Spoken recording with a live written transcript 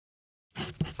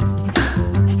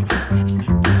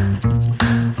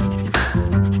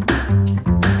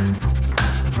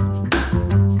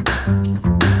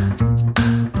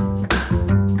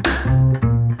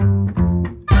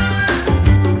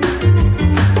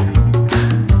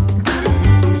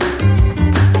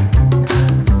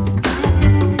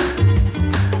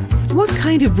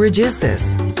kind of bridge is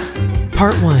this?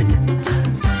 Part 1.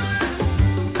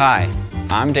 Hi,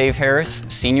 I'm Dave Harris,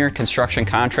 Senior Construction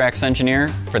Contracts Engineer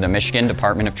for the Michigan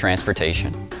Department of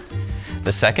Transportation. The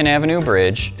 2nd Avenue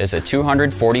Bridge is a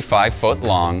 245-foot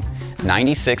long,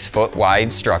 96-foot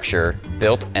wide structure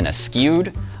built in a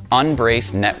skewed,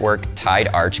 unbraced network tied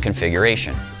arch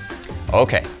configuration.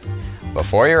 Okay,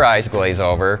 before your eyes glaze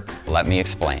over, let me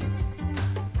explain.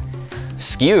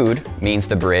 Skewed means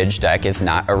the bridge deck is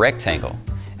not a rectangle.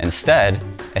 Instead,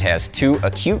 it has 2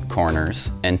 acute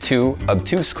corners and 2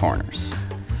 obtuse corners.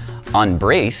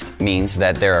 Unbraced means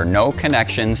that there are no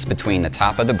connections between the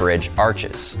top of the bridge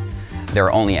arches. There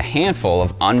are only a handful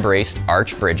of unbraced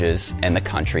arch bridges in the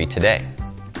country today.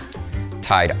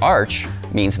 Tied arch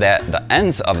means that the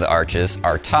ends of the arches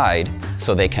are tied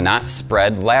so they cannot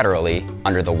spread laterally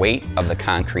under the weight of the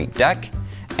concrete deck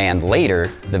and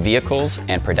later the vehicles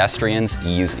and pedestrians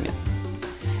using it.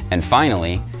 And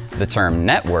finally, the term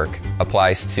network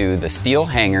applies to the steel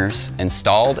hangers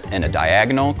installed in a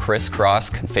diagonal crisscross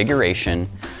configuration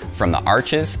from the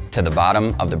arches to the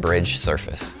bottom of the bridge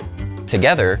surface.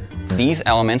 Together, these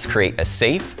elements create a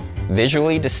safe,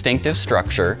 visually distinctive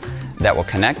structure that will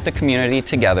connect the community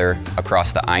together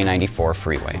across the I-94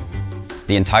 freeway.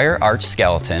 The entire arch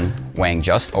skeleton, weighing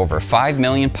just over 5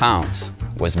 million pounds,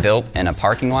 was built in a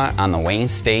parking lot on the Wayne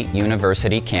State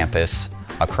University campus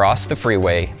across the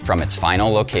freeway from its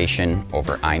final location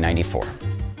over I-94.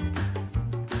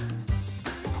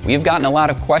 We have gotten a lot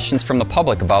of questions from the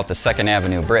public about the 2nd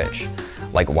Avenue Bridge,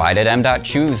 like why did MDOT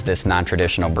choose this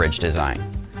non-traditional bridge design?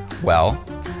 Well,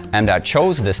 MDOT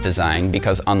chose this design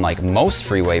because unlike most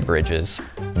freeway bridges,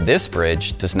 this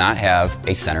bridge does not have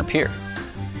a center pier.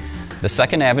 The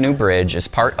 2nd Avenue Bridge is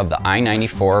part of the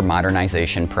I-94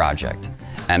 modernization project,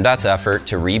 MDOT's effort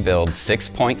to rebuild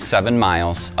 6.7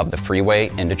 miles of the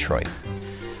freeway in Detroit.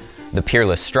 The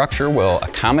pierless structure will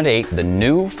accommodate the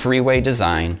new freeway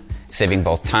design, saving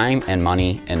both time and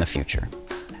money in the future.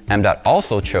 MDOT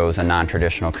also chose a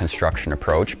non-traditional construction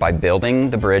approach by building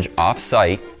the bridge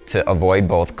off-site to avoid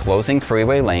both closing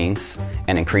freeway lanes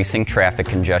and increasing traffic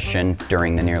congestion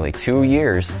during the nearly 2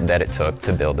 years that it took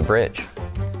to build the bridge.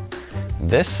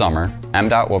 This summer,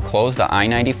 MDOT will close the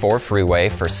I-94 freeway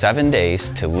for 7 days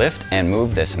to lift and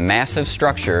move this massive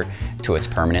structure to its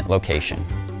permanent location.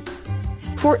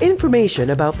 For information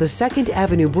about the 2nd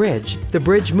Avenue Bridge, the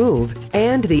Bridge Move,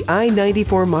 and the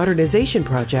I-94 Modernization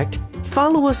Project,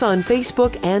 follow us on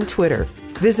Facebook and Twitter.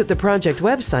 Visit the project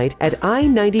website at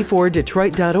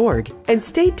i94detroit.org and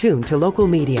stay tuned to local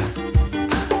media.